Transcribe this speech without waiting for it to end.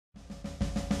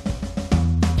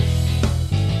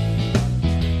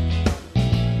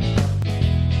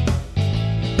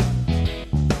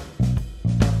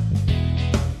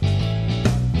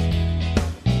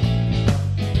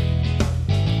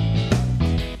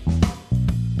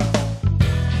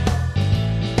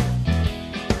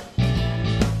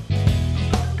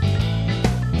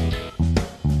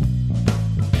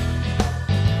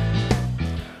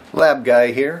Lab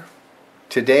Guy here.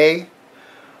 Today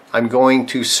I'm going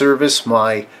to service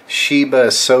my Shiba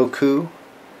Soku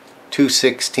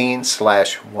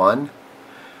 216/1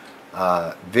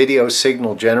 video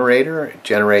signal generator. It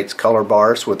generates color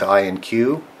bars with I and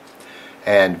Q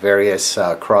and various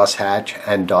crosshatch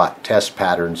and dot test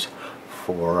patterns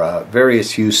for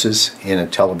various uses in a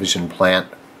television plant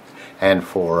and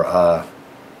for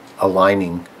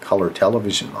aligning color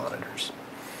television monitors.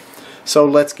 So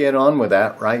let's get on with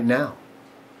that right now.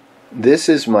 This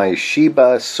is my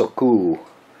Shiba Soku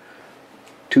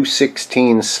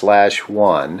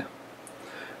 216/1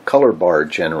 color bar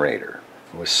generator.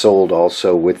 It was sold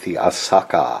also with the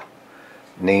Asaca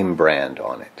name brand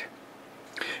on it.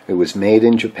 It was made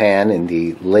in Japan in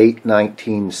the late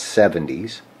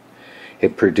 1970s.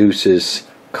 It produces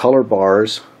color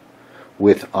bars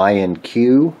with I and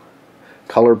Q,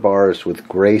 color bars with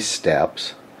gray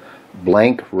steps,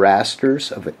 blank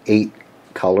rasters of 8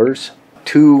 colors,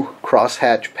 2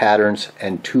 crosshatch patterns,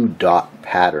 and 2 dot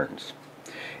patterns.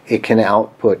 It can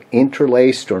output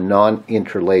interlaced or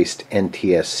non-interlaced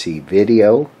NTSC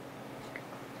video.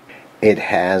 It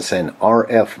has an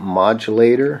RF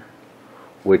modulator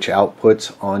which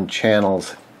outputs on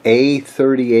channels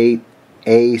A38,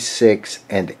 A6,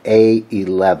 and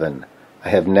A11. I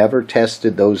have never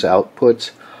tested those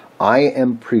outputs. I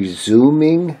am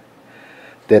presuming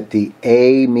that the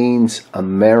A means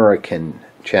American,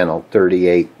 channel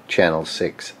 38, channel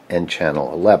 6, and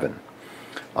channel 11.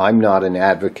 I'm not an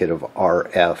advocate of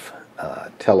RF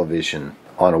television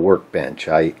on a workbench.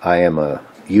 I am a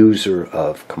user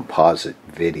of composite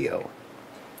video.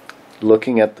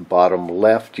 Looking at the bottom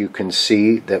left, you can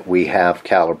see that we have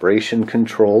calibration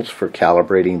controls for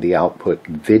calibrating the output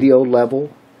video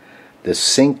level, the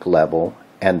sync level,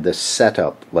 and the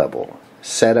setup level.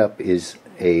 Setup is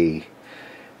a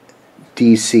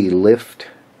DC lift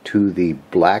to the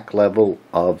black level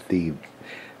of the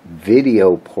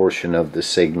video portion of the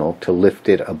signal to lift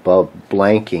it above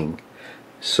blanking,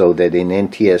 so that in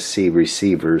NTSC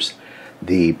receivers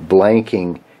the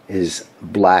blanking is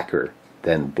blacker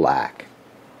than black.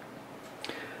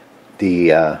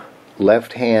 The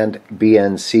left hand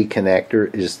BNC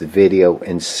connector is the video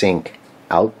and sync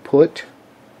output.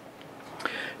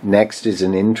 Next is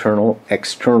an internal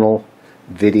external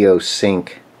video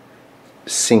sync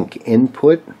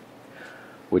input,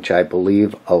 which I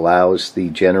believe allows the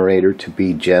generator to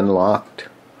be gen-locked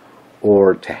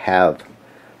or to have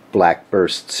black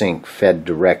burst sync fed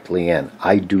directly in.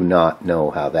 I do not know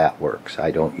how that works.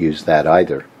 I don't use that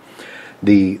either.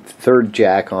 The third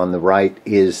jack on the right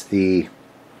is the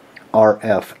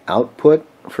RF output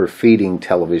for feeding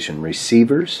television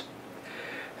receivers,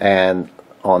 and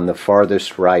on the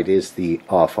farthest right is the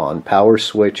off-on power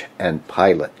switch and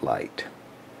pilot light.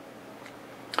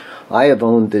 I have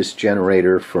owned this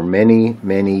generator for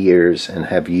many years and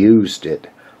have used it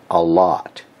a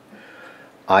lot.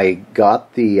 I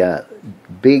got the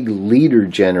big leader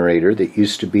generator that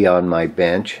used to be on my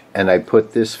bench, and I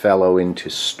put this fellow into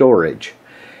storage,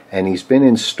 and he's been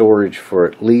in storage for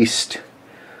at least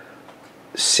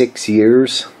 6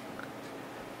 years,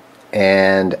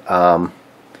 and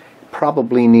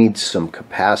probably needs some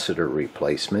capacitor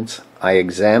replacements. I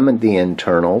examined the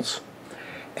internals,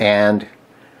 and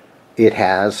it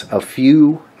has a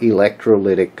few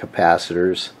electrolytic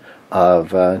capacitors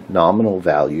of nominal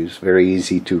values, very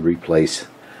easy to replace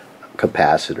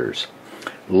capacitors.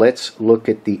 Let's look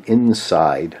at the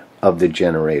inside of the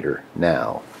generator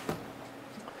now.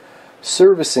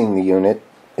 Servicing the unit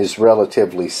is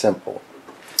relatively simple.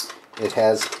 It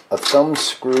has a thumb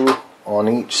screw on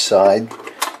each side,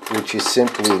 which you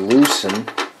simply loosen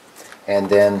and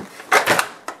then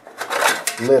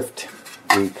lift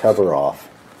the cover off.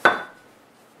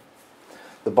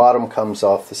 The bottom comes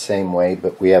off the same way,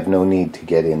 but we have no need to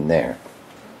get in there.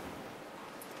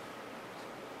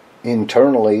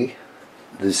 Internally,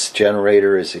 this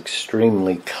generator is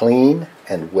extremely clean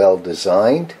and well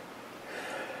designed.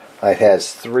 It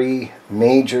has 3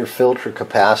 major filter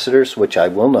capacitors, which I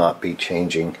will not be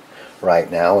changing right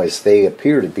now, as they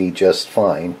appear to be just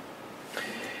fine.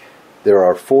 There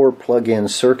are 4 plug-in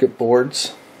circuit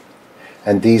boards,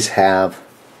 and these have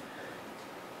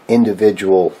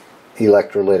individual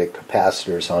electrolytic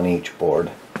capacitors on each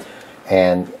board,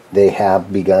 and they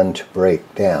have begun to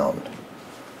break down.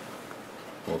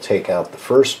 We'll take out the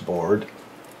first board.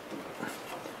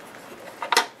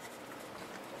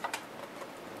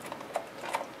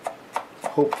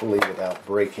 Hopefully without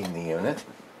breaking the unit.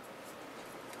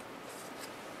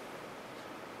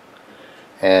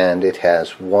 And it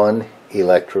has 1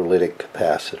 electrolytic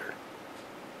capacitor.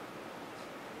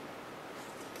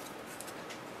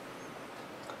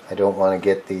 I don't want to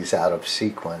get these out of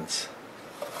sequence.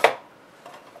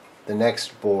 The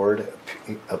next board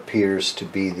appears to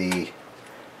be the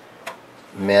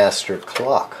master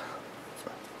clock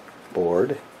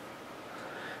board,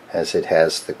 as it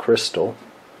has the crystal,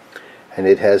 and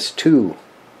it has two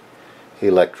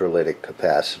electrolytic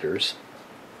capacitors.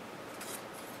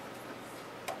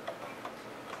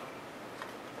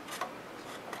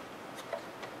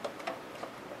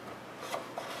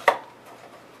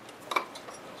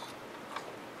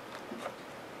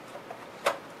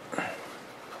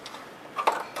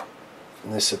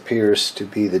 This appears to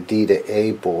be the D to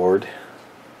A board,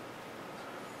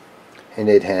 and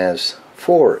it has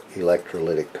four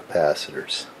electrolytic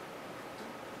capacitors.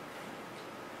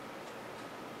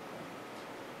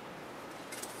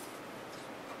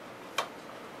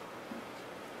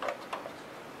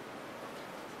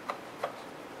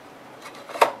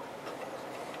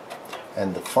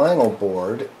 And the final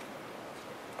board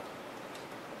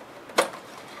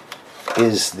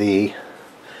is the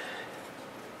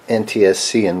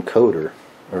NTSC encoder,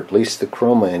 or at least the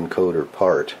chroma encoder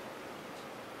part.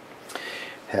 It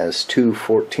has two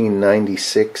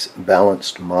 1496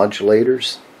 balanced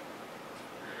modulators,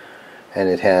 and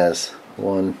it has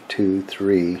 1, 2,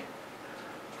 3,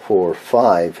 4,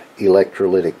 5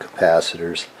 electrolytic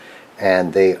capacitors,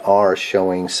 and they are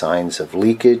showing signs of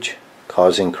leakage,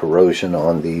 causing corrosion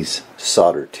on these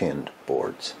solder tinned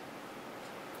boards.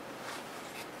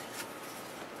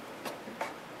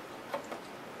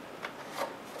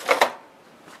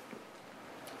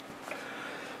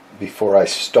 Before I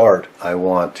start, I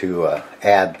want to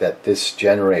add that this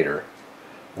generator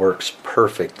works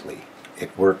perfectly.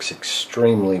 It works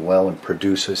extremely well and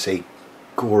produces a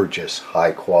gorgeous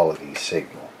high quality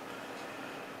signal.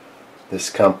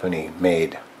 This company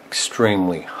made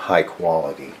extremely high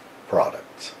quality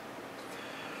products.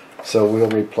 So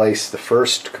we'll replace the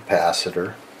first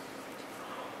capacitor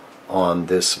on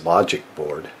this logic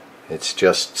board. It's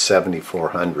just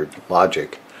 7400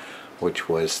 logic, which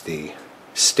was the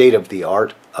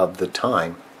state-of-the-art of the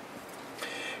time.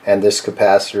 And this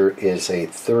capacitor is a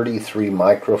 33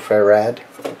 microfarad,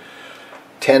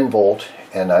 10 volt,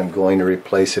 and I'm going to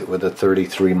replace it with a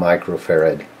 33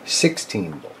 microfarad,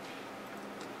 16 volt.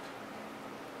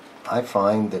 I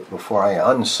find that before I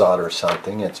unsolder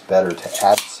something, it's better to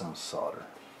add some solder.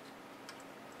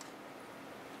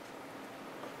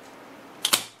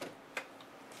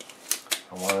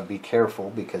 I want to be careful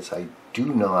because I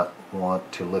do not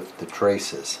want to lift the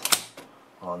traces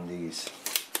on these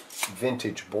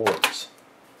vintage boards.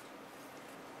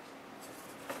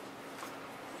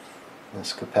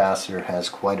 This capacitor has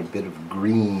quite a bit of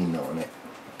green on it.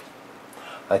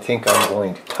 I think I'm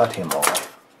going to cut him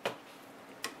off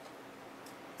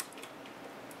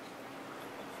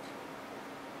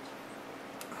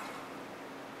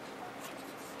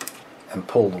and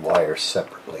pull the wires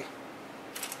separately.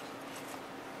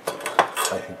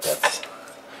 I think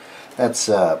that's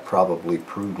probably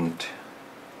prudent.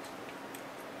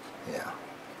 Yeah.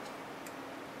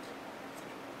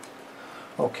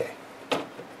 Okay.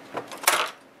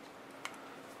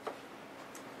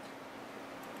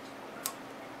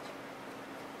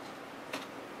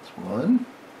 That's one.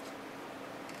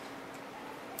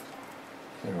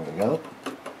 There we go.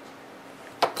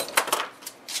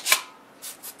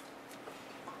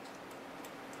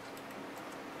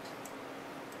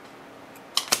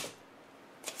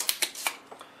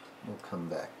 We'll come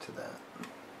back to that.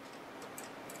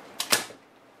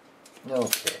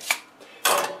 Okay.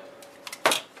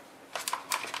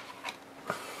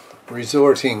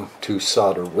 Resorting to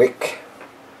solder wick.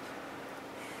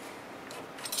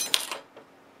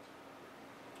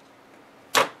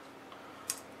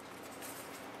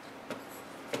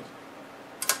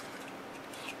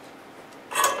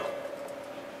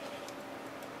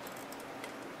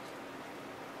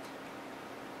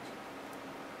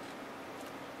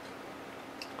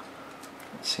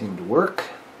 Seemed to work.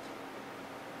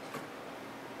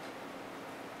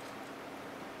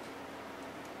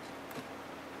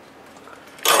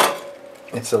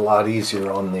 It's a lot easier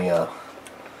on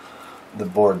the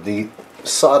board. The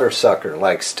solder sucker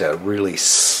likes to really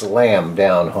slam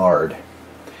down hard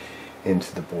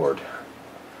into the board.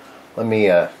 Let me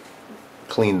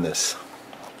clean this.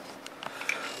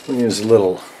 I'm going to use a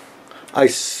little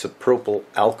isopropyl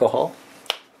alcohol.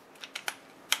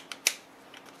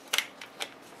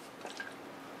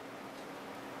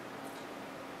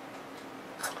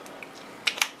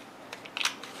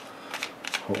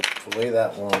 Hopefully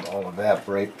that won't all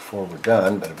evaporate before we're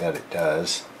done, but I bet it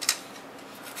does.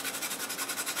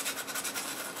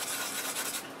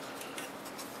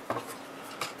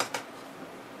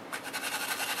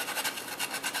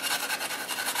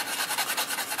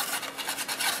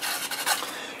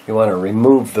 You want to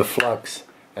remove the flux,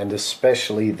 and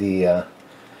especially the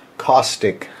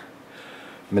caustic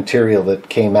material that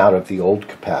came out of the old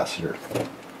capacitor.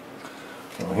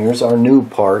 Well, here's our new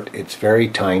part. It's very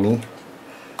tiny.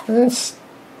 It's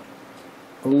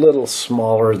a little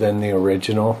smaller than the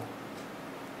original.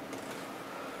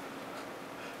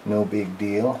 No big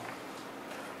deal.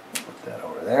 Put that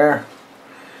over there.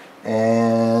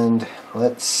 And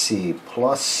let's see,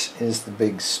 plus is the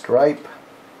big stripe.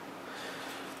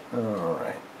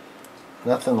 Alright.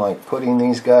 Nothing like putting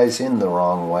these guys in the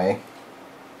wrong way.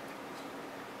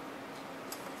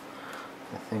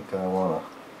 I think I want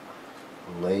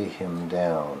to lay him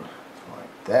down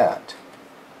like that.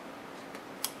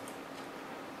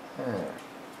 There.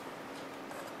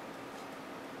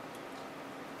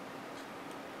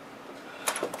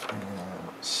 And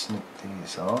snip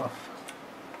these off.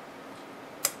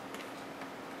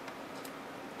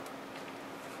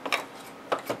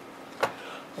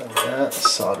 Like that.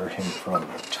 Solder him from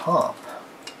the top.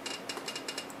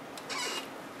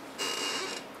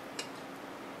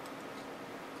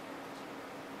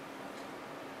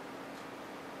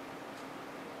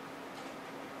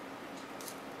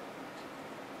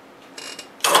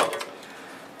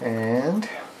 And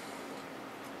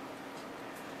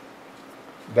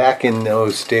back in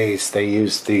those days they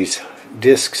used these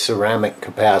disc ceramic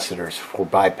capacitors for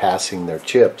bypassing their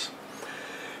chips,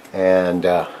 and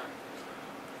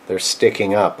they're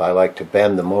sticking up. I like to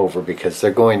bend them over because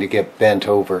they're going to get bent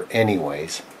over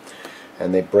anyways,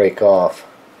 and they break off.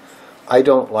 I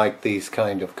don't like these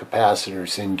kind of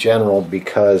capacitors in general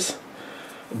because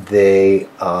they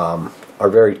are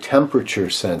very temperature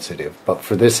sensitive, but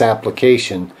for this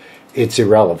application it's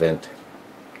irrelevant.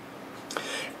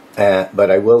 But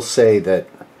I will say that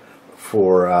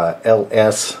for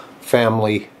LS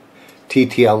family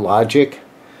TTL logic,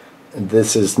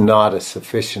 this is not a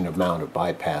sufficient amount of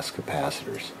bypass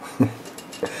capacitors.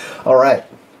 Alright,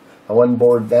 one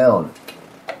board down.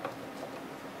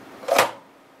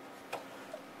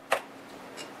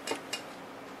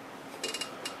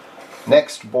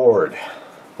 Next board,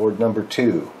 board number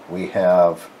 2, we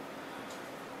have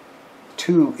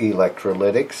 2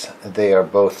 electrolytics. They are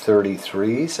both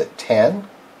 33s at 10,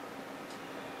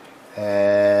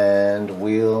 and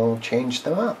we'll change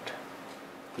them out.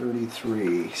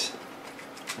 33s.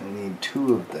 I need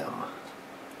 2 of them.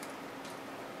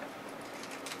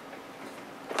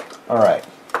 Alright,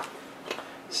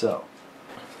 so,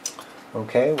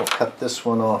 okay, we'll cut this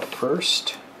one off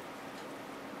first.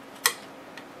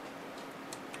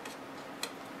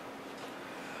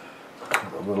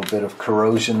 A little bit of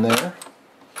corrosion there.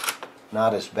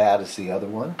 Not as bad as the other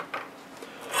one.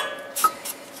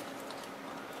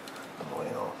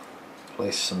 We'll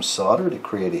place some solder to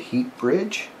create a heat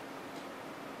bridge.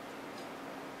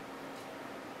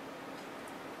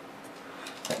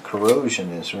 That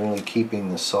corrosion is really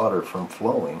keeping the solder from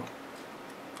flowing.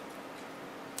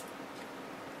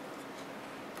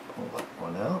 Pull that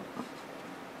one out.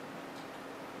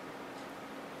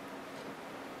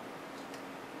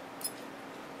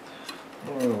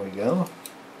 There we go.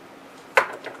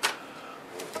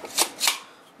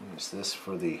 Use this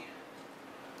for the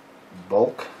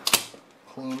bulk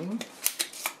cleaning.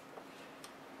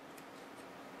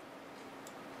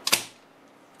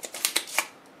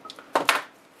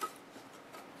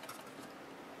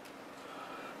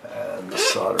 And the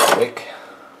solder wick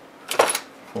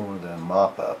for the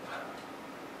mop up.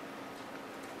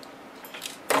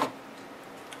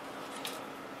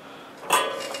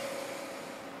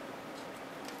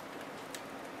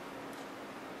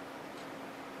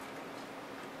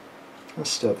 This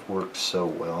stuff works so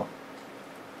well.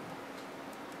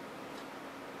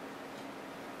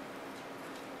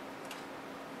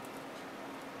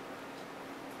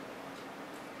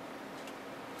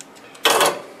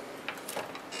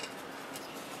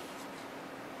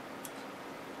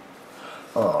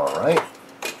 All right.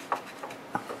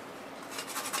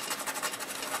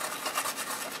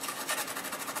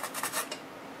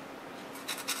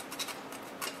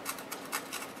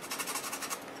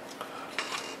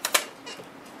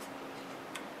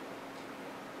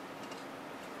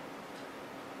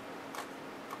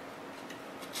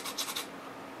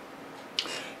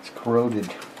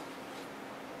 Corroded.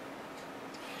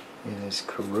 It is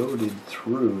corroded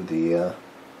through the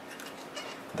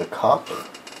copper.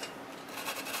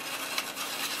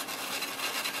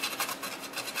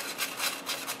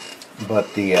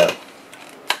 But the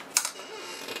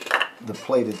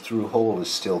plated through hole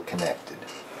is still connected.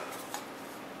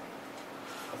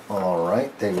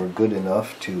 Alright, they were good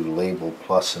enough to label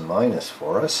plus and minus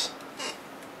for us.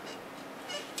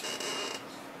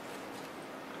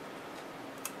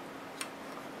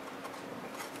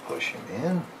 push him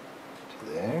in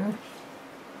to there.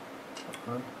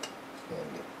 Bend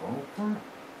it over.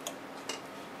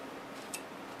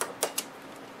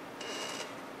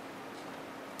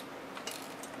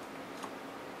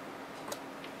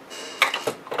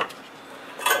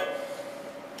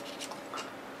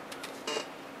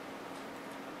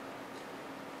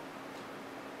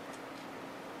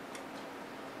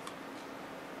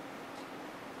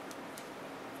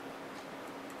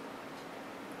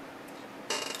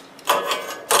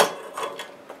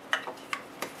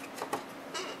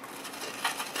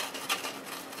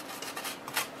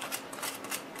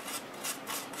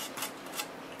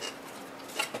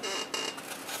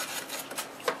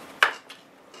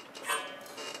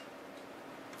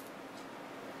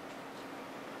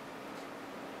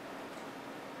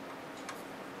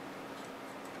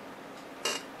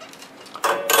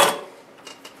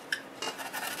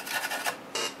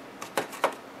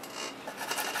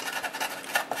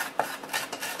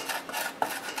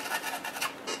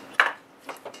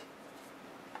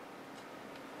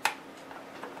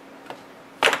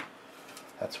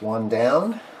 That's one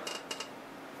down.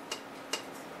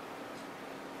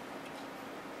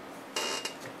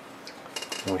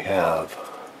 We have,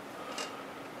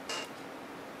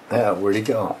 where'd he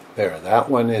go? There, that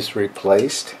one is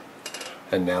replaced.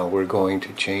 And now we're going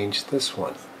to change this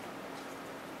one.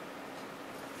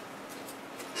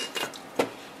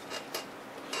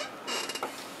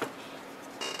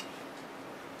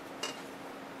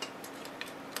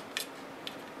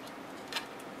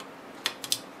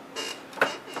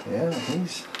 Yeah,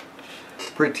 he's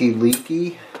pretty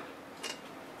leaky.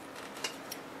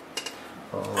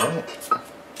 All right.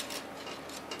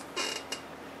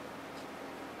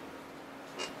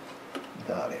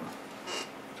 Got him.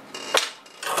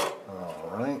 All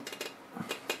right. I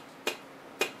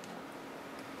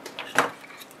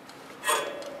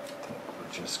think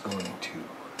we're just going to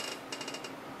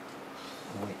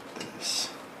weight this.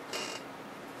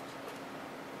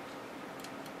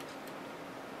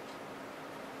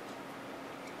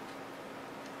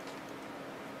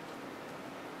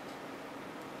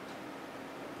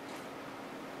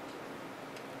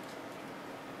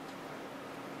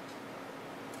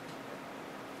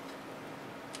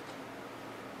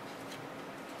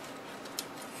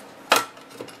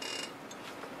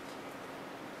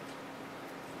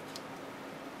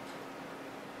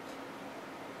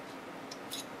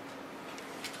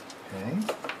 Okay.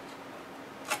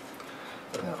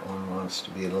 That one wants to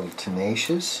be a little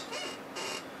tenacious.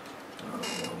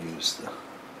 We'll use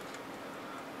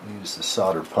the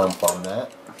solder pump on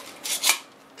that.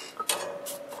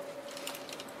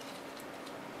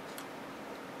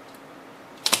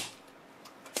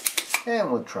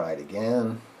 And we'll try it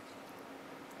again.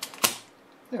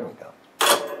 There we go.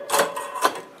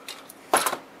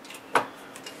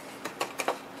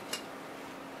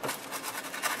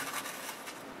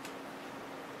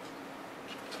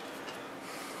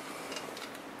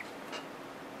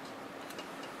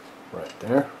 Right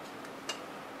there.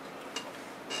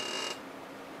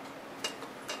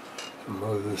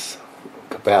 Move this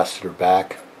capacitor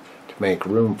back to make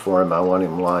room for him. I want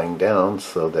him lying down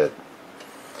so that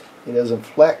he doesn't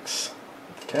flex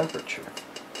with temperature.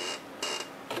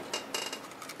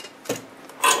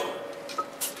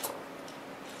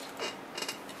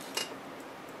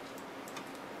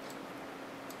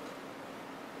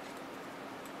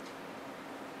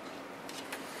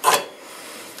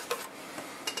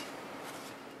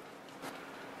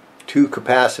 Two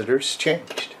capacitors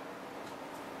changed.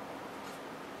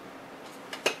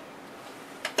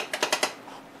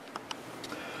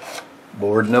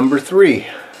 Board number 3.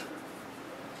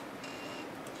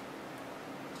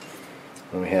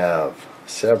 We have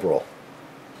several.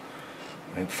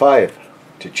 We have 5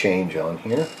 to change on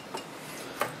here.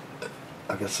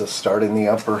 I guess I'll start in the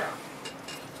upper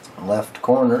left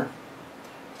corner.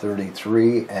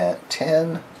 33 at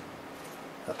 10.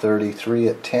 A 33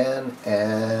 at 10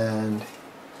 and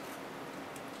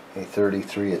a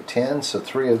 33 at 10, so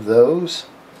 3 of those,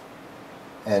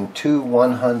 and 2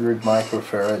 100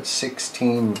 microfarad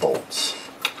 16 volts.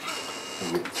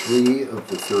 We get 3 of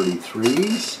the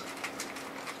 33s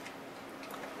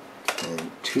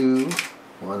and 2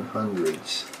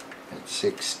 100s at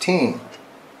 16.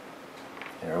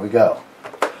 There we go.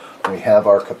 We have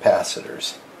our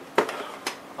capacitors.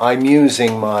 I'm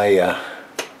using my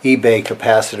eBay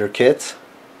capacitor kits.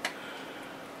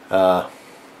 I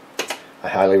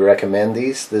highly recommend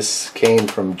these. This came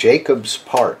from Jacob's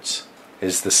Parts,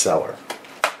 is the seller.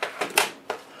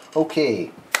 Okay,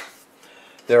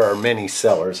 there are many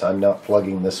sellers. I'm not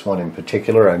plugging this one in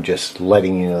particular. I'm just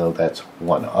letting you know that's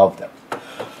one of them.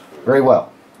 Very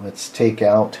well. Let's take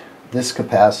out this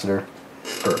capacitor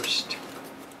first.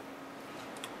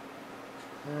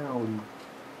 Now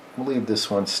we'll leave this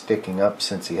one sticking up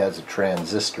since he has a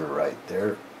transistor right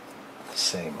there, the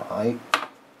same height.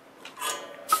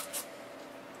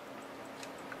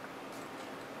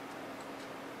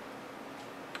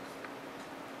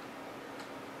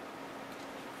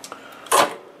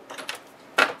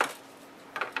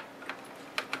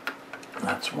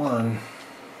 That's one.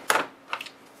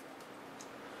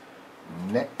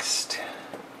 Next,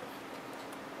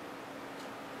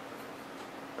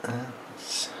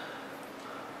 let's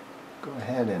go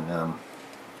ahead and I'm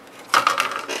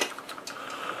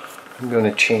going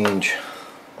to change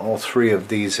all three of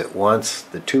these at once.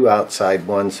 The two outside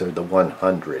ones are the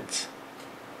 100s.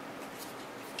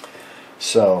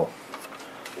 So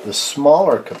the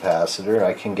smaller capacitor,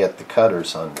 I can get the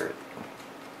cutters under it.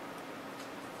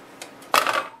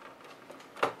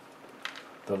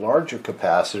 The larger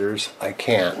capacitors, I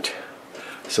can't.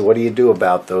 So what do you do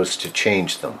about those to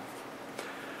change them?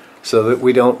 So that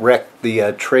we don't wreck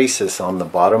the traces on the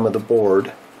bottom of the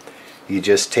board, you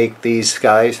just take these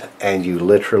guys and you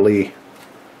literally,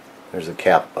 there's a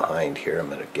cap behind here, I'm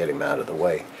going to get him out of the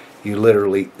way. You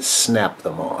literally snap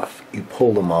them off. You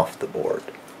pull them off the board.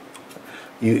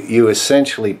 You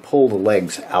essentially pull the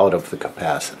legs out of the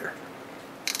capacitor.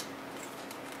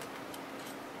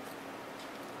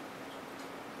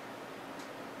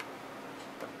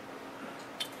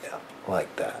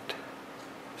 Like that.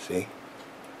 See?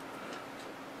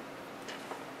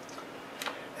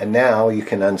 And now you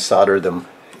can unsolder them.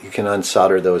 You can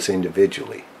unsolder those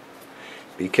individually.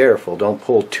 Be careful, don't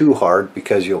pull too hard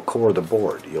because you'll core the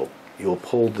board. You'll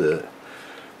pull the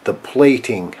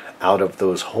plating out of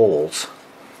those holes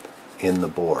in the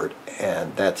board,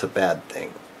 and that's a bad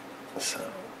thing.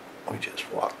 So we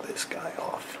just walk this guy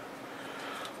off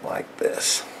like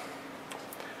this.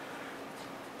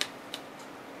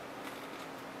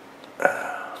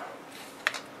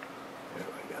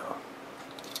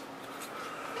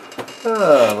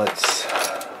 Let's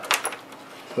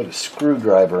put a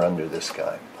screwdriver under this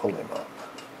guy and pull him up.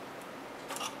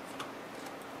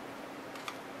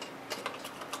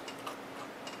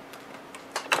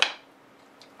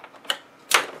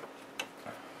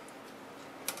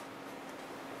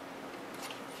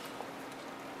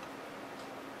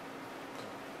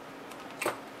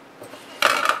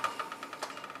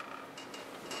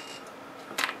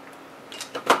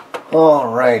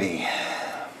 Alrighty.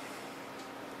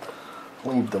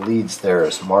 Leave the leads there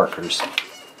as markers.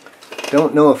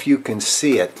 Don't know if you can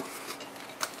see it,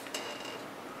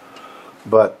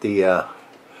 but there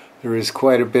is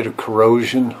quite a bit of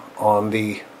corrosion on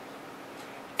the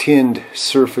tinned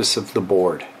surface of the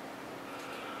board.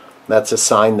 That's a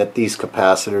sign that these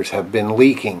capacitors have been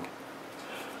leaking.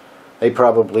 They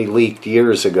probably leaked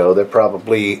years ago. They're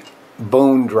probably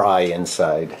bone dry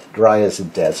inside, dry as a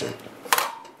desert.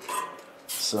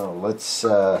 So let's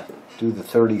do the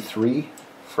 33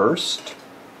 first.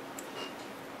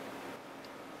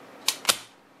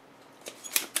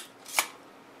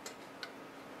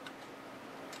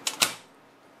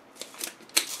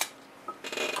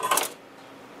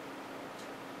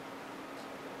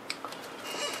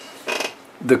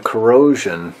 The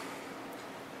corrosion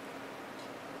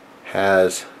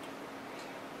has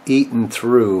eaten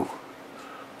through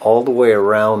all the way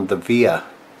around the via,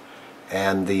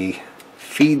 and the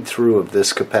feed through of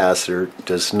this capacitor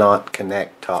does not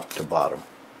connect top to bottom.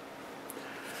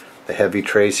 The heavy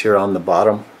trace here on the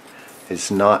bottom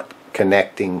is not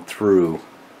connecting through.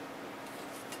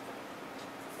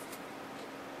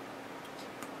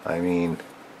 I mean,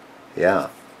 yeah.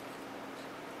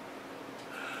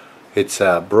 It's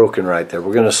broken right there.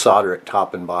 We're going to solder it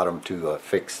top and bottom to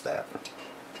fix that.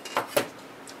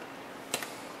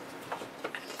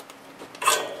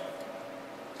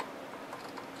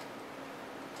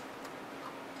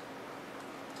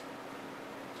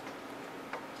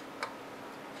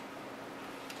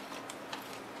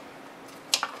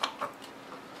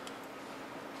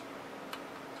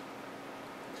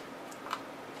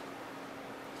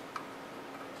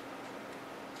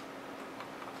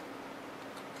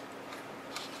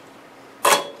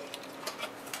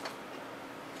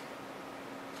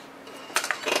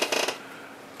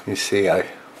 You see, I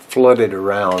flooded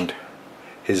around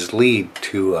his lead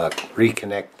to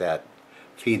reconnect that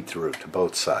feed through to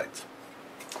both sides.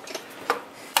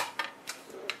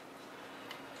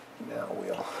 Now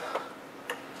we'll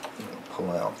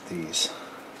pull out these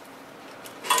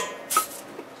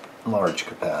large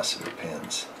capacitor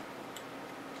pins.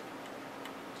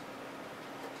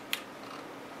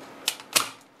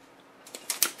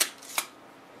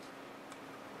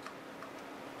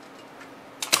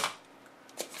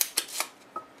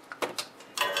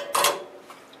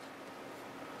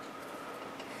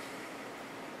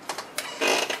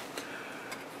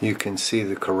 You can see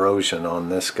the corrosion on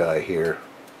this guy here.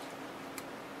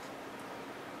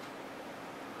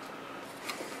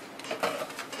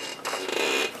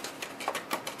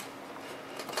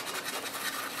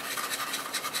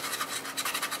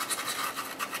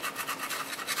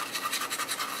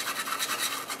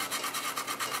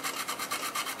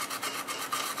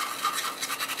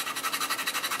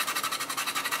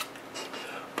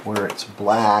 Where it's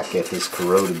black, it has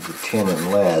corroded the tin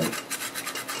and lead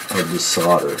of the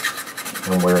solder,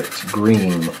 and where it's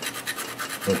green,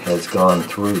 it has gone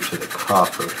through to the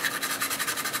copper.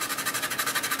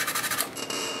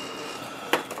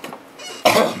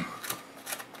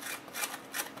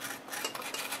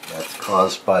 That's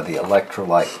caused by the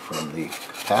electrolyte from the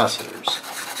capacitors.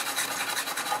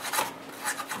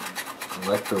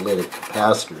 Electrolytic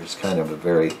capacitor is kind of a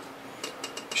very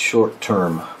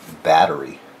short-term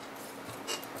battery,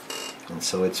 and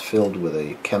so it's filled with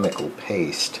a chemical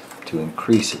paste to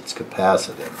increase its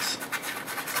capacitance,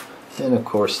 and of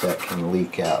course that can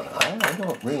leak out. I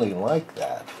don't really like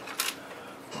that,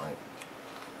 like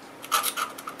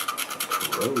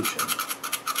corrosion.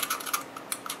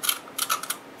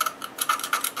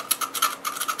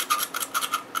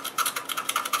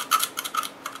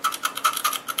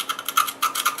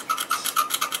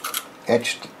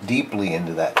 Etched deeply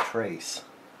into that trace.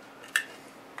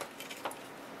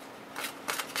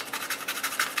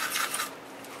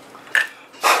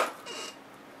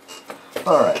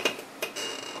 Alright,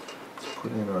 let's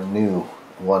put in our new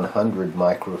 100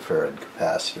 microfarad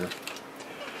capacitor.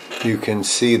 You can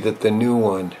see that the new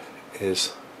one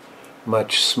is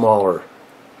much smaller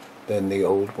than the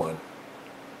old one.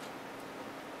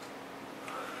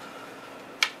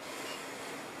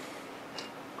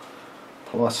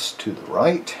 Plus to the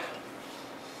right.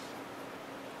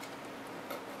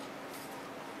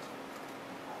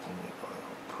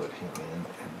 Put him in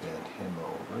and bend him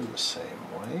over the same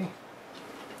way.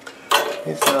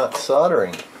 It's not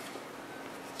soldering.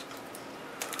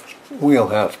 We'll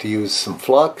have to use some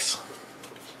flux.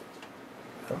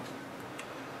 I'm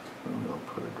going to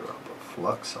put a drop of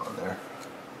flux on there.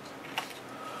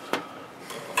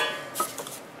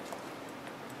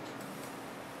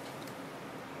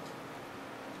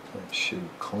 That should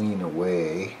clean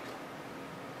away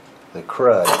the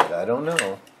crud, but I don't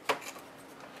know.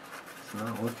 It's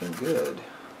not looking good.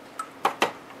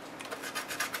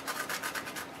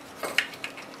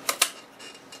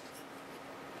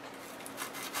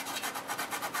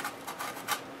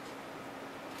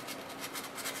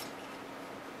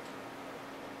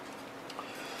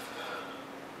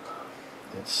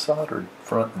 It's soldered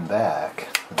front and back,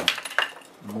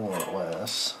 more or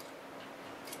less.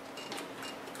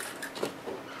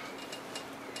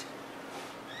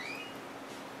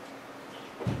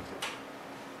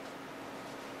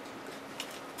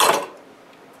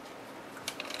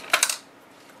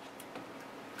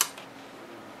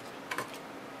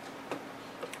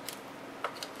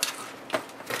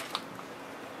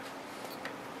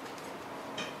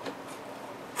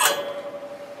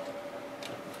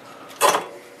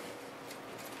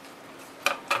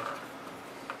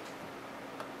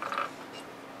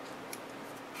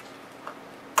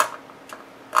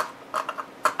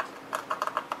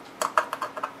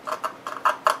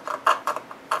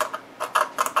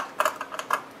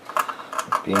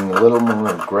 Being a little more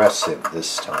aggressive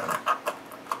this time.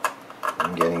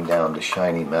 I'm getting down to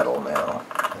shiny metal now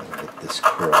with this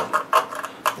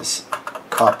crud, this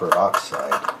copper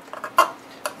oxide.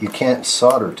 You can't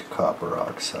solder to copper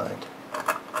oxide.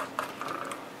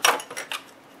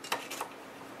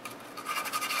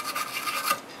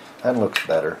 That looks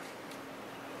better.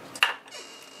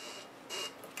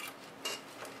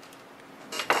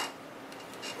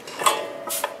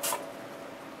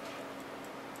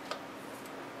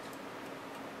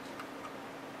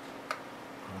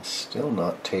 Still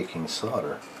not taking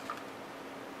solder.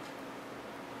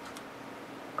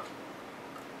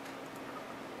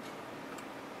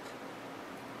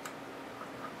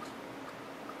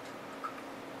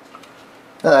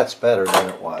 That's better than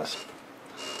it was.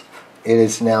 It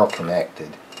is now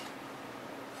connected.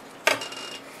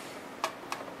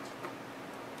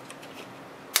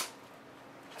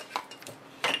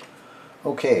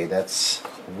 Okay, that's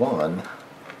one.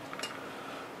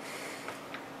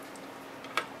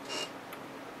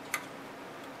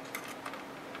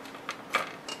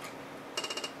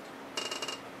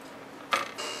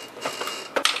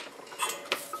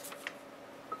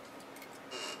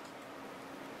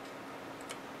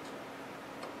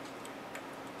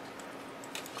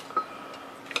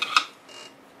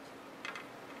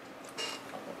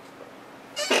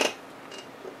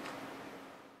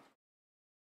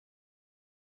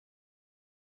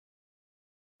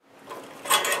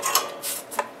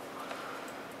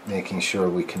 making sure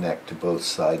we connect to both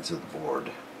sides of the board.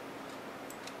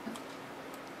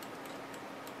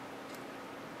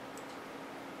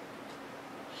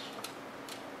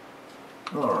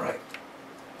 All right.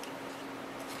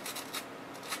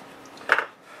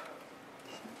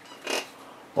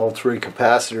 All three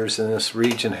capacitors in this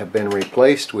region have been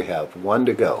replaced. We have one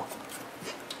to go.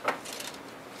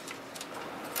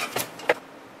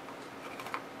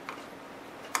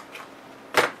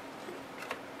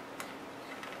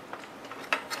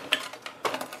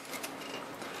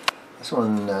 This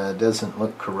one doesn't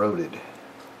look corroded.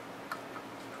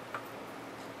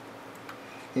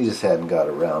 He just hadn't got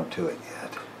around to it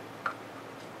yet.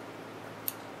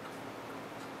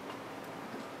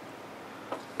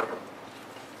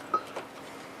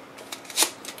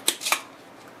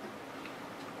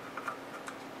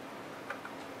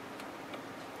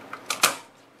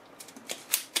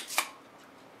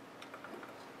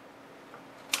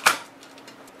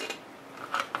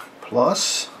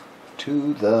 Plus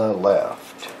to the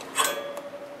left.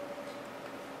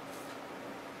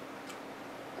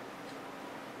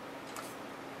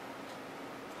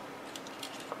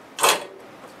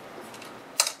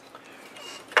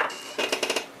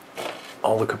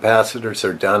 All the capacitors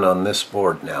are done on this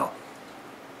board now.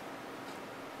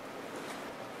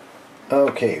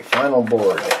 Okay, final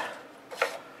board.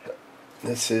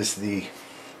 This is the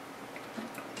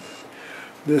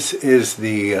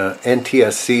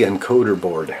NTSC encoder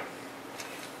board.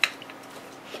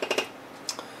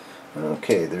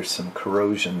 Okay, there's some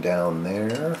corrosion down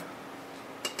there.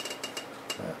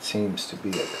 That seems to be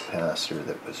a capacitor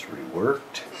that was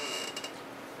reworked.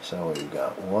 So we've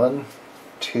got 1,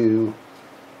 2,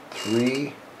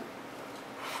 3,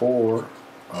 4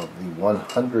 of the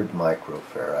 100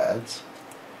 microfarads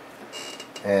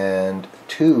and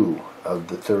 2 of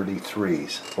the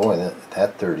 33s. Boy,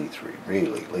 that 33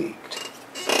 really leaked.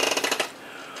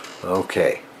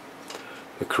 Okay,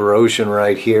 the corrosion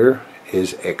right here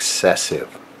is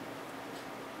excessive,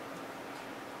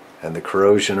 and the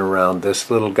corrosion around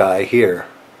this little guy here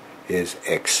is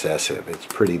excessive. It's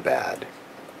pretty bad.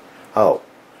 Oh,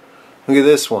 look at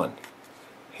this one.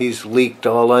 He's leaked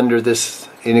all under this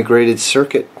integrated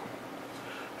circuit.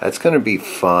 That's going to be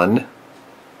fun.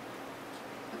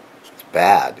 It's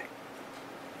bad.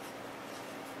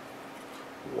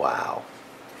 Wow.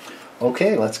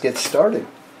 Okay, let's get started.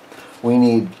 We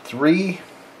need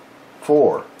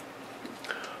 4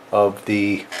 of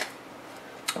the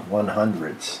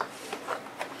 100s.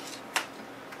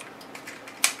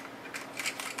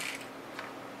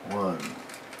 1,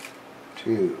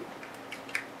 2,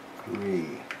 3,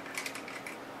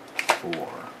 4,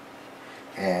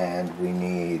 and we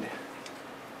need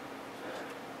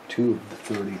 2 of the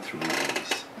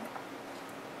 33s.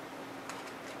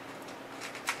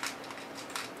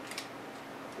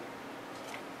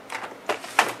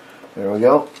 There we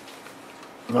go.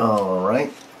 All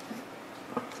right.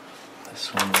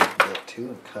 This one we can get to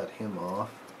and cut him off.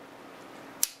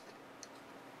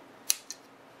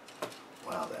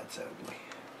 Wow, that's ugly.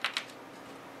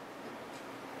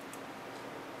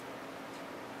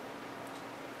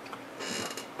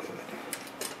 Good.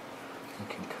 We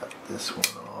can cut this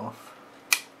one off.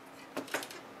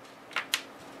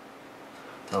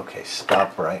 Okay,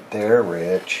 stop right there,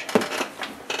 Rich.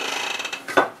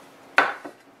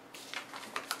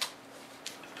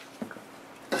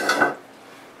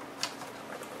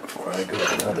 Before I go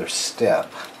another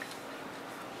step,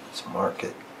 let's mark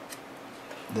it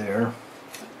there.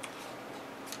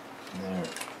 There.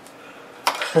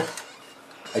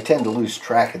 I tend to lose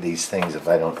track of these things if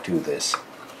I don't do this.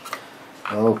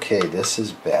 Okay, this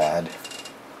is bad.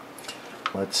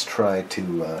 Let's try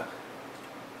to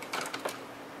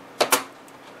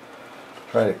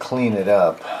clean it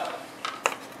up.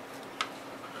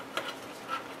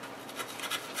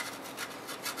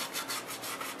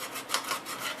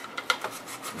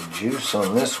 The juice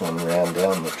on this one ran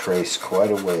down the trace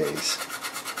quite a ways.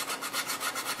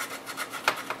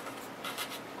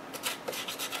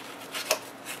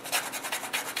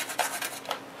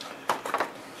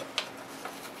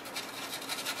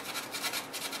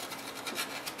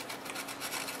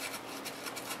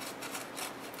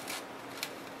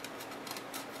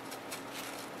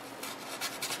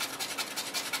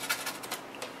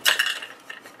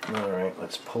 Alright,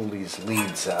 let's pull these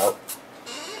leads out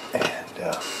and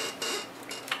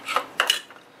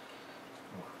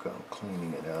work on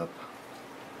cleaning it up.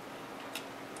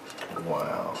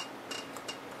 Wow.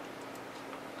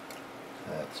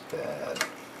 That's bad.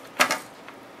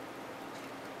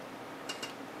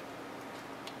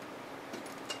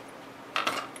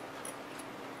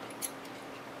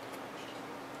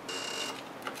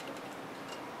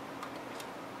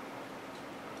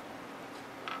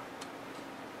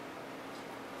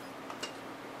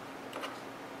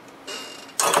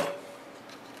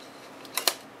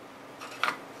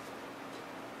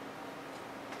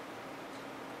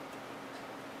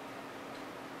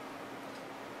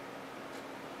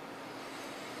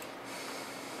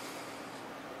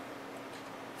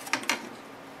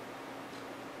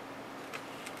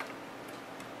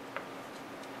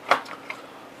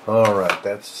 Alright,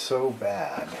 that's so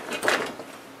bad.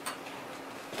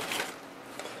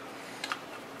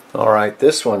 Alright,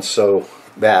 this one's so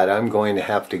bad I'm going to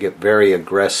have to get very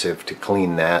aggressive to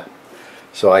clean that.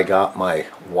 So I got my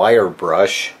wire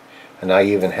brush, and I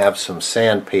even have some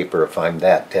sandpaper if I'm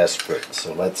that desperate.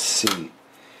 So let's see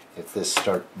if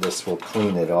this will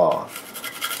clean it off.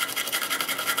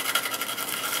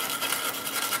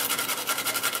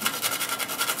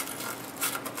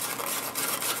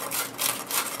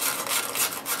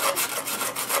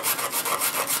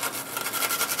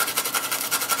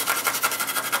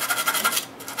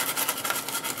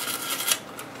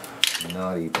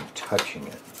 Not even touching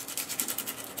it.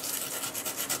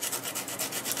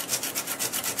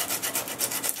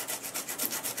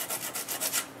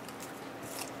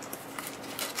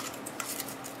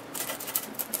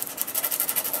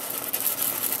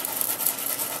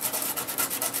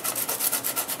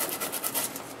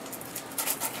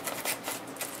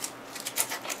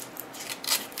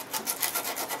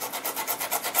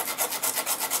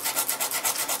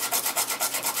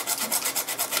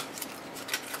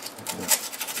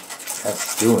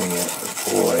 That's doing it, but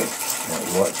boy, at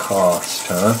what cost,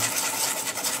 huh?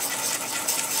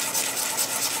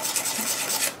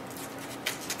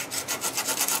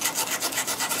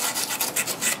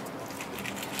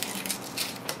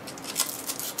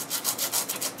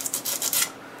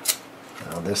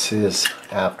 Now this is,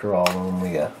 after all,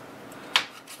 only a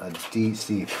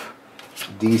DC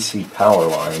power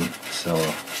line, so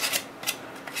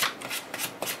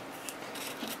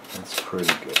that's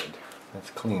pretty good. That's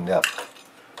cleaned up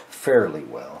fairly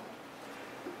well.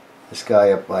 This guy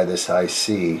up by this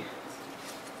IC,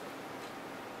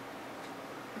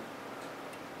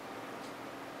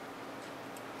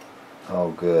 oh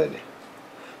good.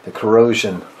 The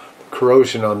corrosion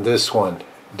on this one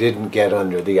didn't get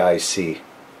under the IC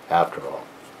after all.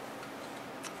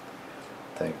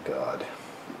 Thank God.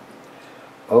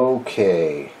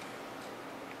 Okay.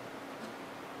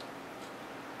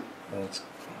 That's,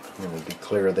 I'm going to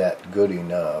declare that good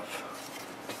enough.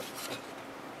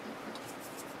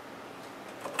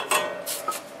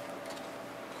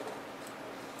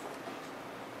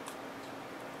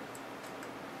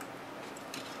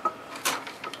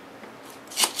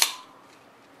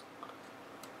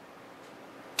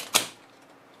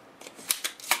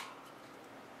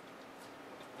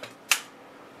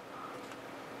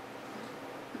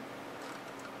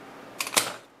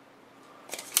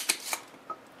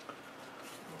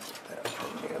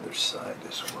 Side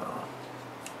as well.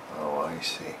 Oh, I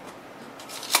see.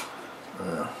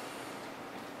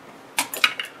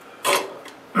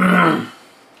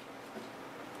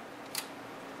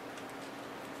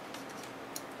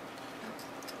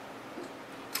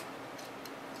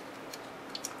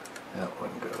 That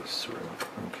one goes through.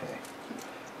 Okay.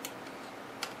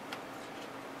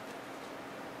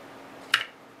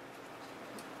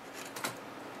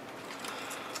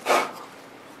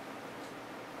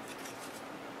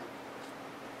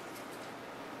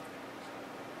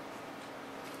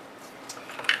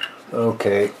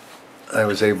 Okay, I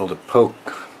was able to poke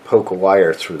a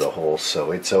wire through the hole,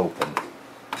 so it's open.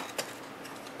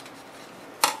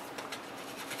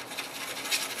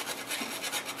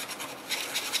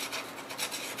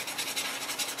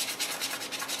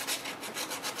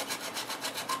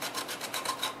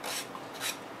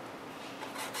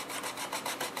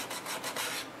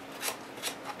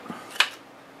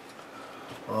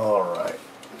 All right.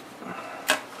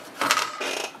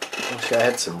 Wish I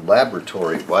had some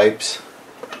laboratory wipes.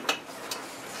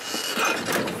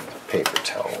 Paper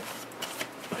towel.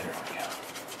 There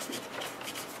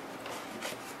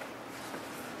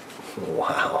we go.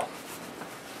 Wow.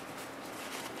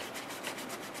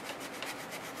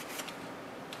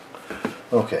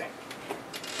 Okay.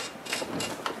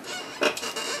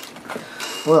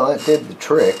 Well, that did the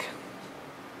trick.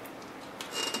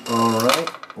 All right,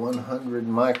 100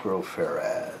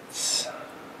 microfarads.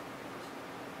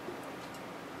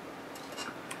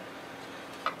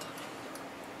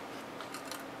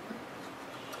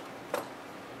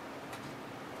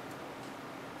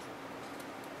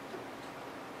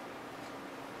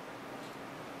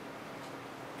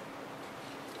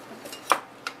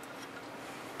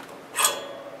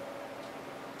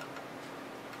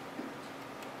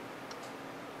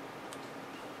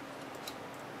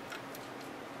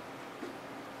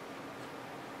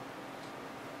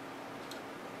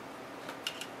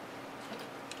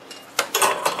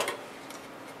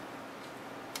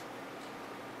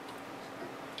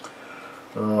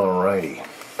 Alrighty.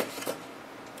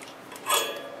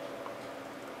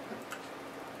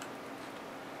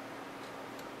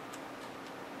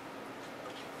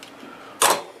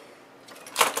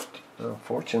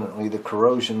 Fortunately, the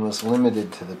corrosion was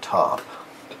limited to the top.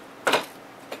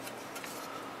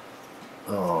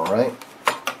 Alright,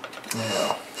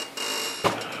 now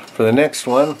for the next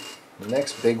one, the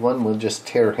next big one, we'll just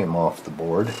tear him off the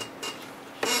board.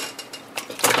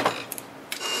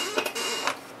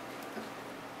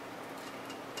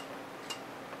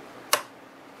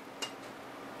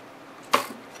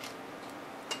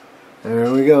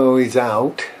 There we go, he's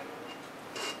out.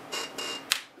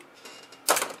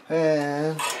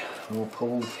 And we'll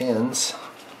pull the pins.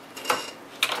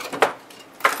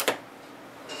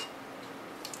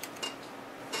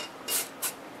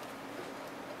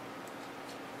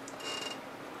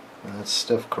 And that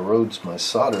stuff corrodes my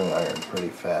soldering iron pretty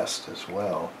fast as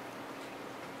well.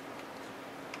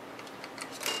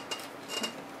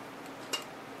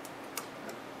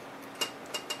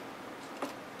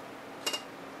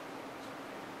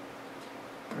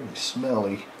 Pretty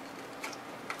smelly.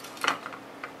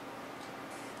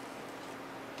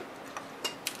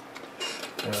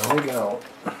 There we go.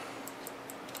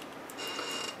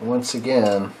 Once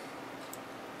again,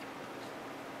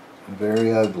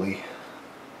 very ugly.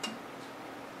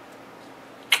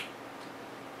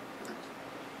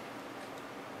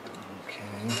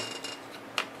 Okay.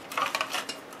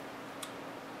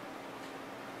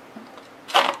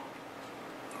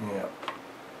 Yeah.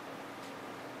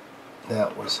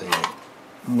 That was a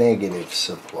negative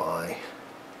supply.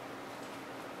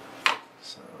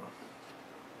 So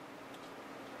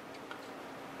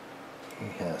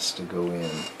he has to go in.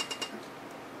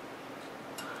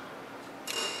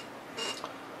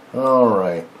 All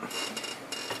right.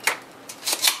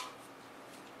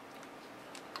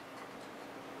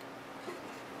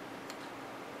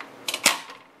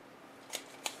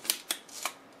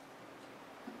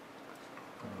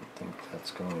 I don't think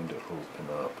that's going to open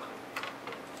up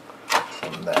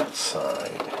on that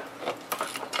side.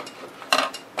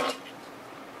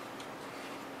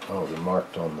 Oh, they're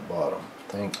marked on the bottom.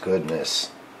 Thank goodness.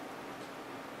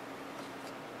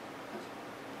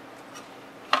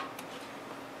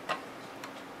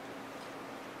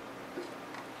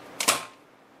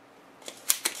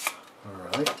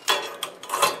 Alright.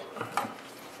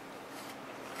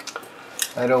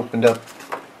 That opened up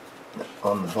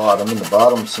on the bottom, and the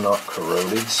bottom's not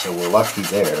corroded, so we're lucky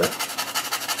there.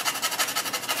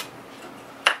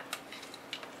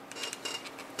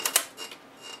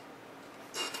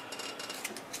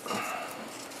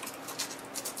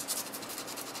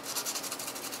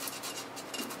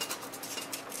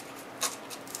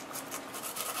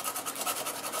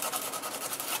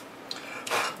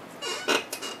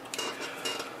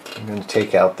 I'm going to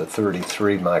take out the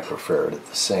 33 microfarad at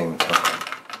the same time.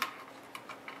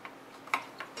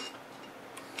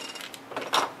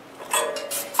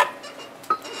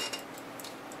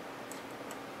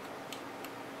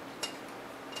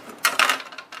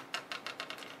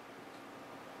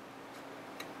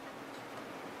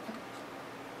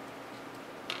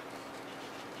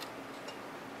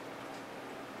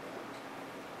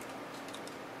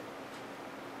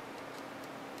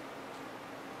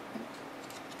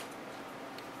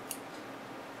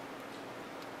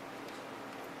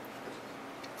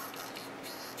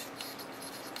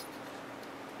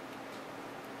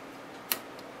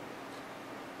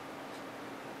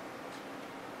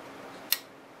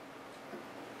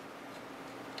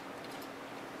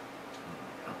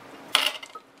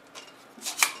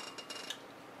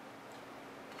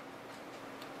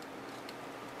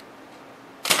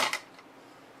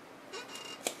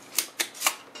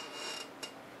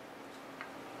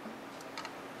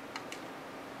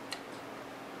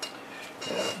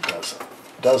 Yeah,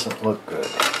 it doesn't look good.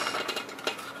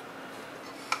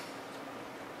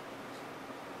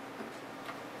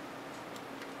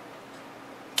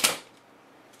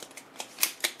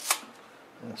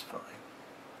 That's fine.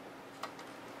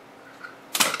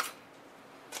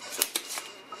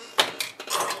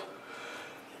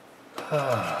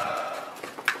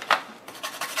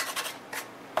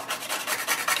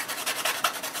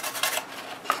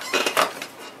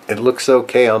 It looks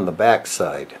okay on the back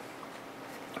side,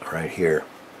 right here.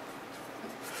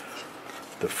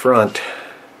 The front,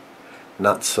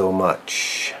 not so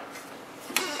much.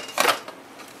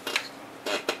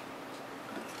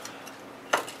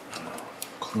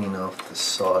 Clean off the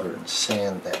solder and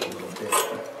sand that a little bit.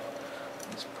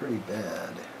 It's pretty bad.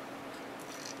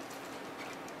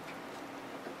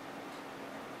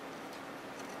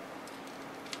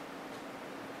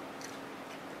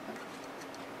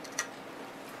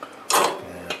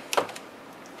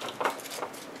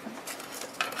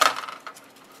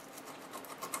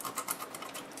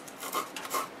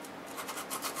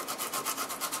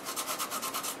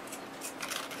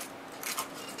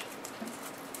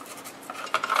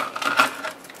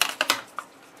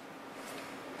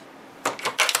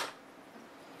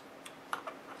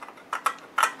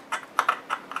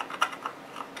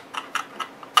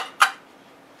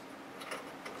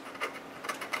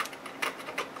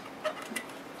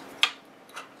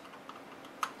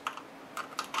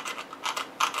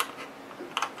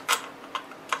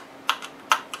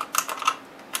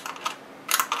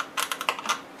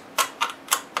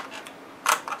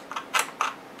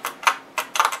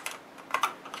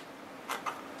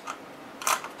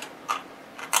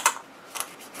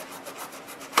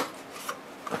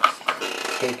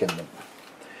 taken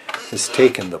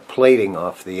the plating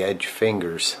off the edge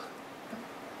fingers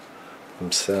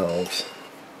themselves.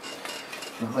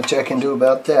 Not much I can do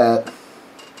about that.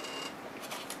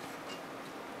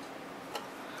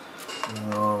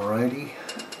 Alrighty.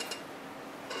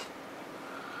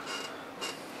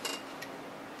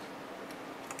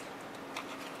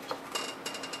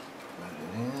 Put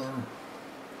it in.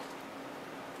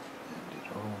 Bend it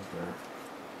over.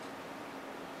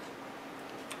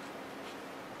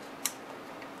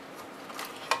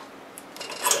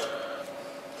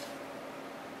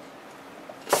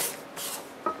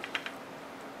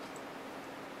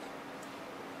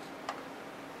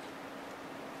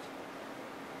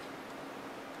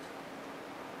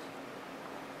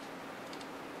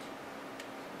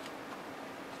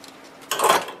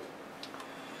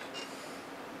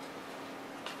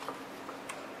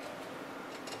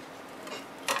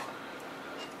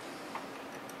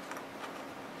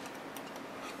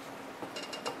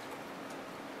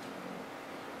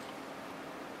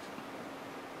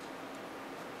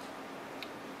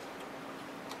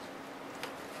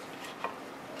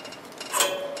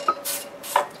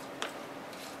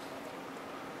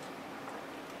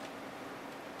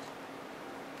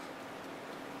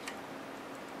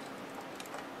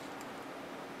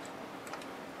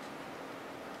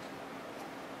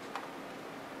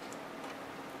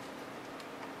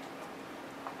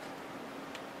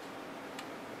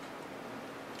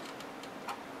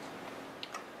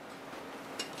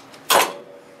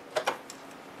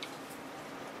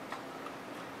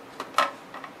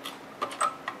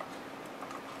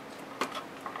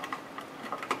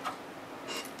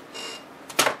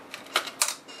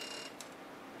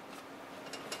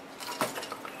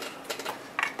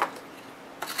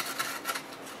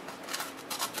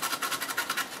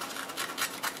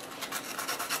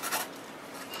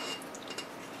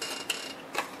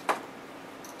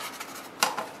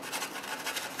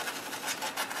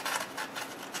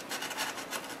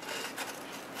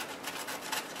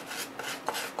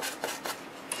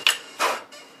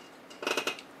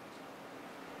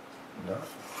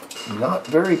 Not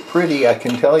very pretty, I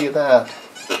can tell you that.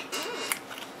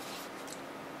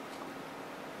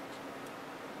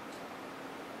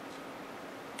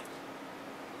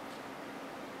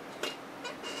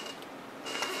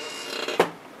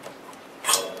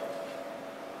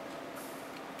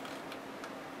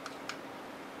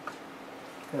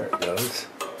 There it goes.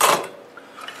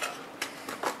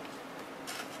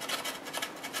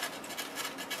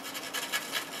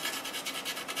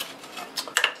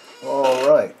 All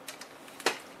right.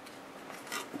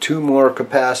 2 more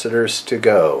capacitors to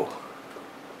go.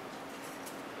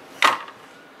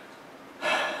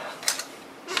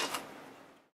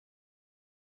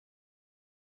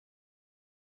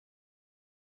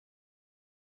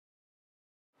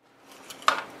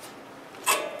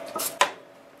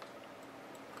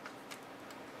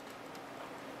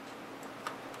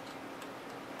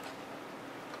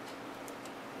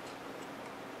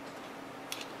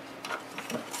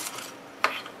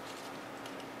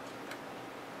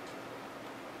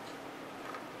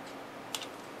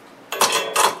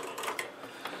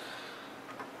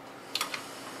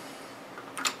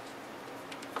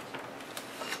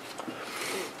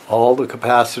 All the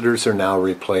capacitors are now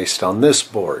replaced on this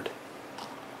board.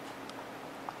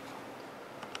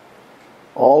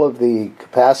 All of the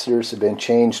capacitors have been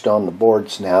changed on the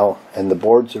boards now, and the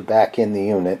boards are back in the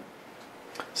unit.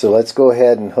 So let's go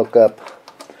ahead and hook up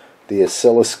the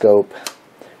oscilloscope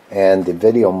and the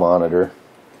video monitor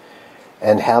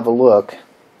and have a look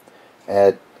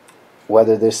at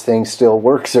whether this thing still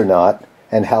works or not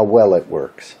and how well it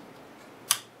works.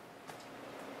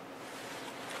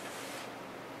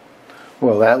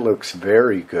 Well, that looks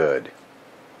very good.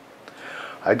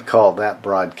 I'd call that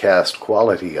broadcast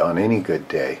quality on any good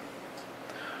day.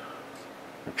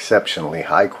 Exceptionally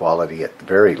high quality at the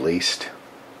very least.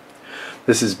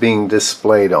 This is being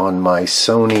displayed on my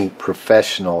Sony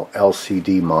Professional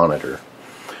LCD monitor.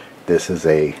 This is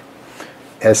a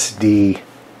SD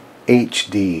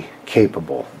HD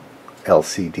capable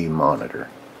LCD monitor.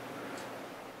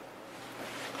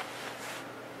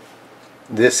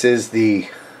 This is the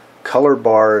color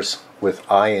bars with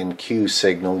I and Q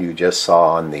signal you just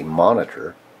saw on the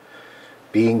monitor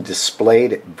being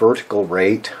displayed at vertical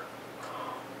rate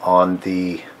on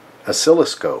the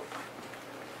oscilloscope.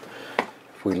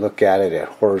 If we look at it at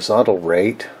horizontal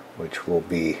rate, which will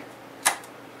be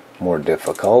more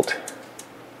difficult,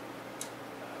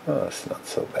 oh, it's not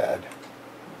so bad.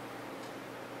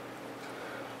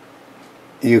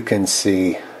 You can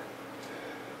see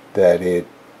that it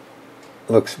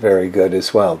looks very good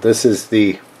as well. This is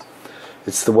the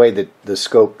It's the way that the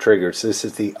scope triggers. This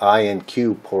is the I and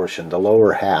Q portion, the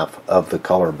lower half of the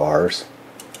color bars.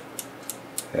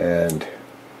 And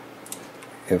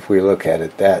if we look at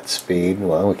it that speed,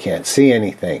 well, we can't see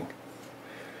anything.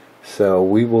 So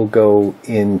we will go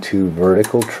into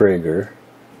vertical trigger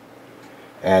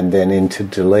and then into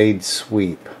delayed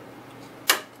sweep.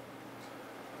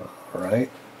 Alright,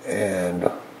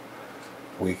 and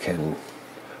we can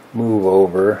move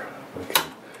over.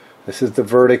 This is the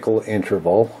vertical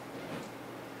interval.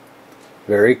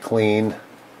 Very clean,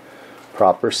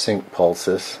 proper sync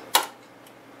pulses.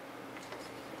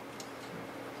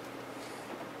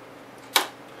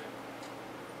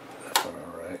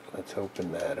 Alright, let's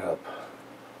open that up.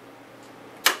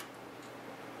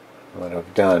 What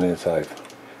I've done is I've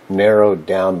narrowed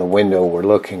down the window we're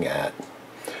looking at.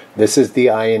 This is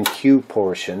the I and Q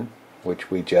portion,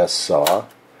 which we just saw.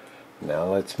 Now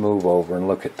let's move over and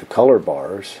look at the color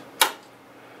bars.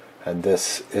 And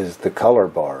this is the color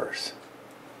bars.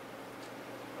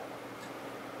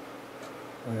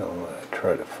 We'll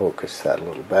try to focus that a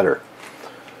little better.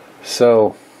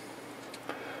 So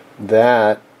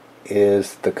that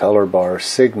is the color bar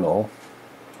signal.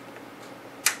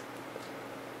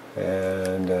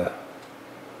 And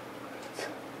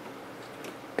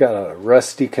got a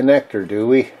rusty connector, do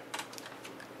we?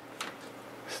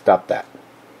 Stop that.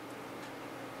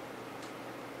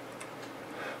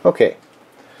 Okay,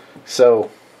 so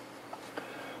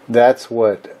that's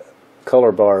what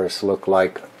color bars look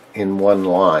like in one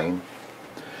line.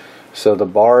 So the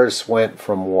bars went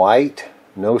from white,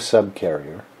 no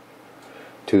subcarrier,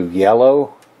 to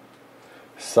yellow,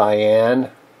 cyan,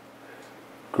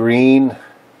 green,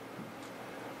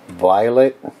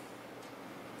 violet,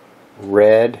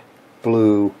 red,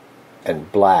 blue,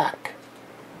 and black.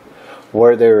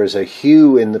 Where there is a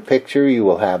hue in the picture, you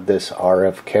will have this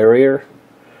RF carrier.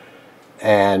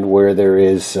 And where there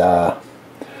is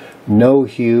no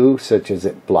hue, such as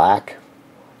at black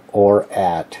or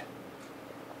at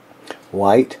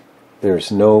white,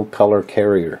 there's no color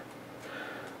carrier.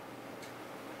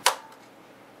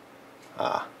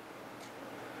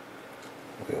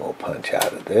 We will punch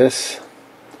out of this.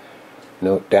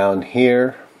 Note down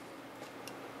here,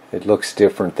 it looks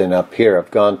different than up here.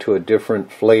 I've gone to a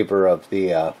different flavor of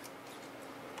the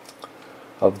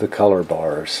color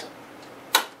bars.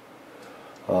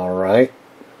 Alright,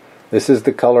 this is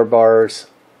the color bars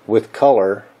with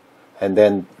color, and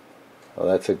then, well,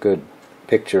 that's a good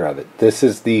picture of it. This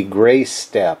is the gray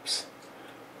steps,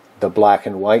 the black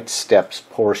and white steps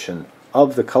portion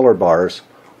of the color bars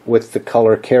with the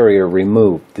color carrier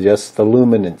removed, just the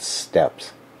luminance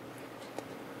steps.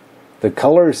 The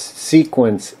color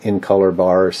sequence in color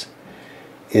bars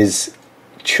is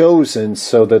chosen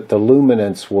so that the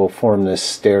luminance will form this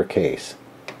staircase.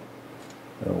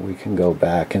 We can go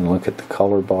back and look at the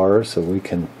color bars, so we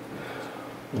can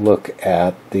look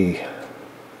at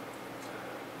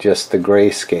just the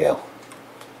grayscale.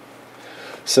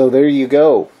 So there you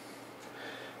go.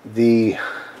 The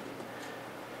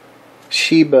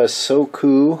Shiba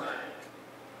Soku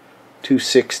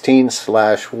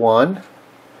 216/1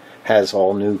 has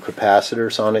all new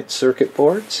capacitors on its circuit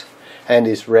boards and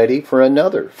is ready for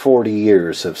another 40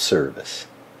 years of service.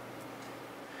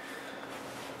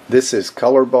 This is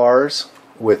color bars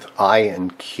with I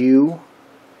and Q.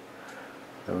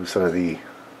 Those are the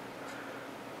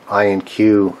I and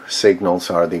Q signals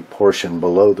are the portion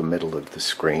below the middle of the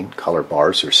screen. Color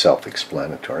bars are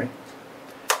self-explanatory.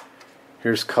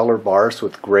 Here's color bars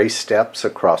with gray steps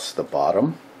across the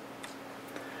bottom.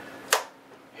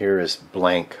 Here is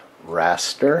blank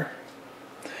raster,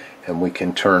 and we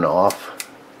can turn off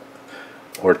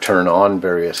or turn on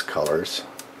various colors.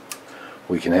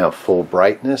 We can have full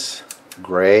brightness,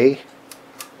 gray,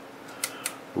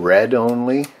 red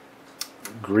only,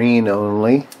 green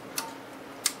only,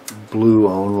 blue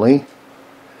only,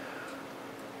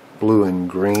 blue and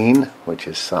green, which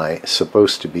is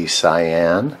supposed to be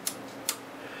cyan,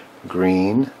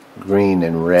 green, green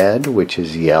and red, which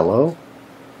is yellow,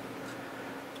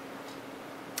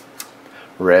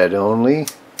 red only,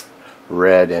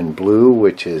 red and blue,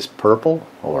 which is purple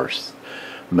or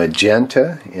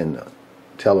magenta in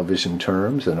television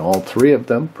terms, and all three of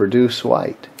them produce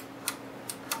white.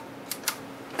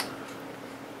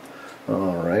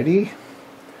 Alrighty,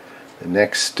 the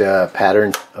next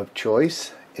pattern of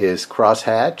choice is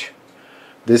crosshatch.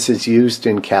 This is used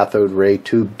in cathode ray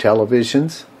tube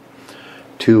televisions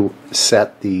to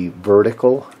set the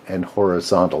vertical and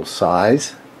horizontal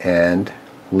size and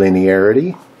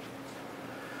linearity.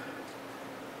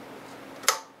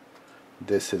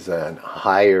 This is a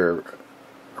higher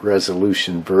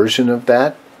resolution version of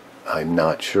that, I'm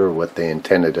not sure what they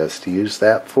intended us to use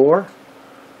that for.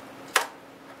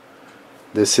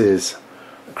 This is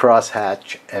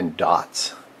crosshatch and dots,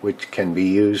 which can be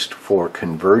used for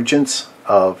convergence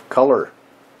of color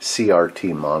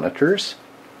CRT monitors,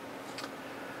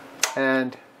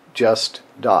 and just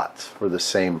dots for the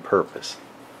same purpose.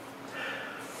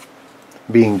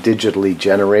 Being digitally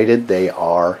generated, they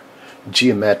are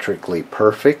geometrically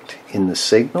perfect in the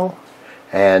signal,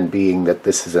 and being that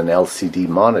this is an LCD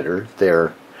monitor,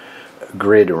 their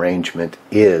grid arrangement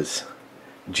is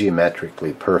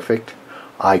geometrically perfect.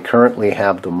 I currently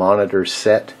have the monitor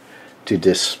set to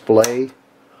display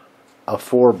a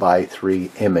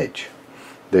 4:3 image.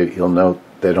 You'll note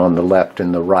that on the left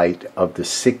and the right of the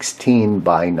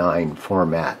 16:9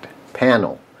 format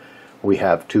panel, we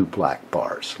have two black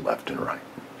bars, left and right.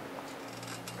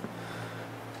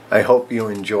 I hope you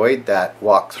enjoyed that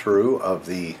walkthrough of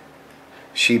the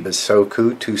Shiba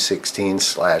Soku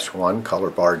 216/1 color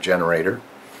bar generator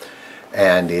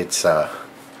and its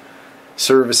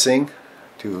servicing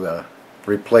to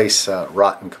replace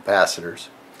rotten capacitors.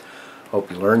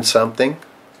 Hope you learned something.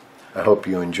 I hope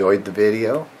you enjoyed the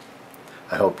video.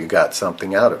 I hope you got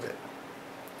something out of it.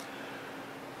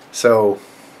 So,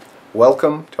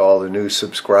 welcome to all the new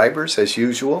subscribers as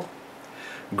usual.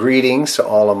 Greetings to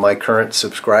all of my current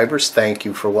subscribers. Thank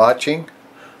you for watching.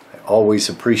 I always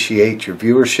appreciate your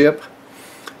viewership.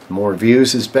 More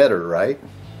views is better, right?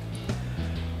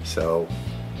 So,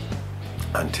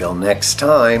 until next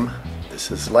time,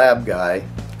 this is Lab Guy,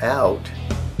 out.